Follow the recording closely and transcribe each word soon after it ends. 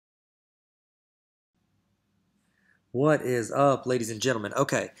What is up, ladies and gentlemen?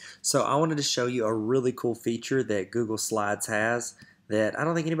 Okay, so I wanted to show you a really cool feature that Google Slides has that I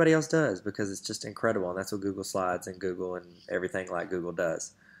don't think anybody else does because it's just incredible, and that's what Google Slides and Google and everything like Google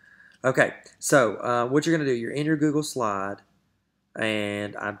does. Okay, so what you're going to do, you're in your Google Slide,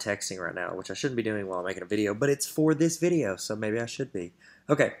 and I'm texting right now, which I shouldn't be doing while I'm making a video, but it's for this video, so maybe I should be.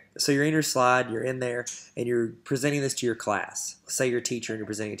 Okay, so you're in your slide, you're in there, and you're presenting this to your class. Say you're a teacher and you're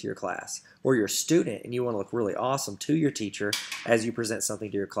presenting it to your class. Or you're a student and you want to look really awesome to your teacher as you present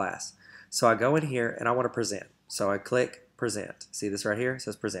something to your class. So I go in here and I want to present. So I click present. See this right here? It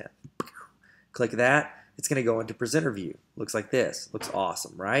says present. Click that. It's going to go into presenter view. Looks like this. Looks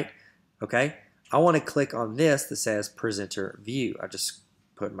awesome, right? Okay. I want to click on this that says presenter view. I just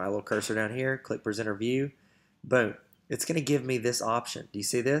put my little cursor down here, click presenter view, boom. It's going to give me this option. Do you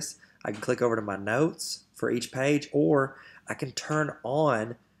see this? I can click over to my notes for each page, or I can turn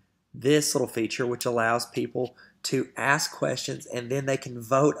on this little feature which allows people to ask questions and then they can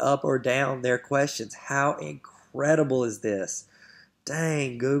vote up or down their questions. How incredible is this?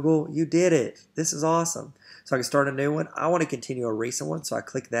 Dang, Google, you did it. This is awesome. So I can start a new one. I want to continue a recent one, so I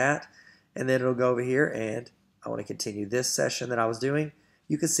click that, and then it'll go over here, and I want to continue this session that I was doing.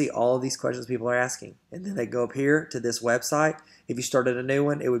 You can see all of these questions people are asking, and then they go up here to this website. If you started a new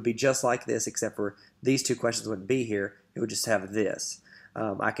one, it would be just like this, except for these two questions wouldn't be here. It would just have this.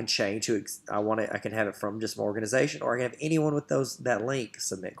 I can change who I can have it from just my organization, or I can have anyone with that link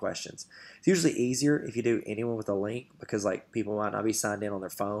submit questions. It's usually easier if you do anyone with a link because like people might not be signed in on their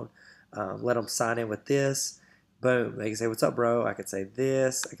phone. Let them sign in with this. Boom. They can say, "What's up, bro?" I can say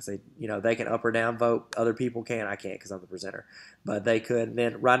this. I can say, they can up or down vote. Other people can. I can't because I'm the presenter, but they could. And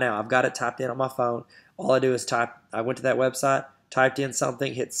then right now I've got it typed in on my phone. All I do is type. I went to that website, typed in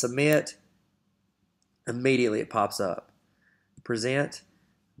something, hit submit. Immediately it pops up. Present,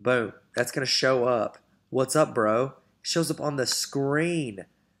 boom, that's going to show up. What's up, bro? It shows up on the screen.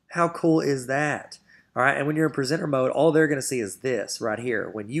 How cool is that? All right, and when you're in presenter mode, all they're going to see is this right here,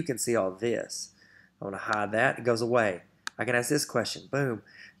 when you can see all this. I'm going to hide that. It goes away. I can ask this question. Boom.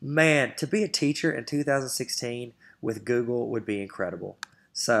 Man, to be a teacher in 2016 with Google would be incredible.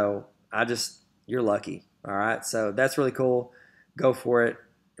 So you're lucky. All right, so that's really cool. Go for it.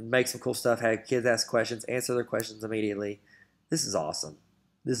 Make some cool stuff. Have kids ask questions, answer their questions immediately. This is awesome.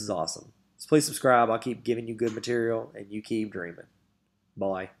 This is awesome. So please subscribe. I'll keep giving you good material, and you keep dreaming.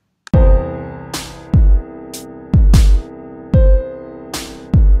 Bye.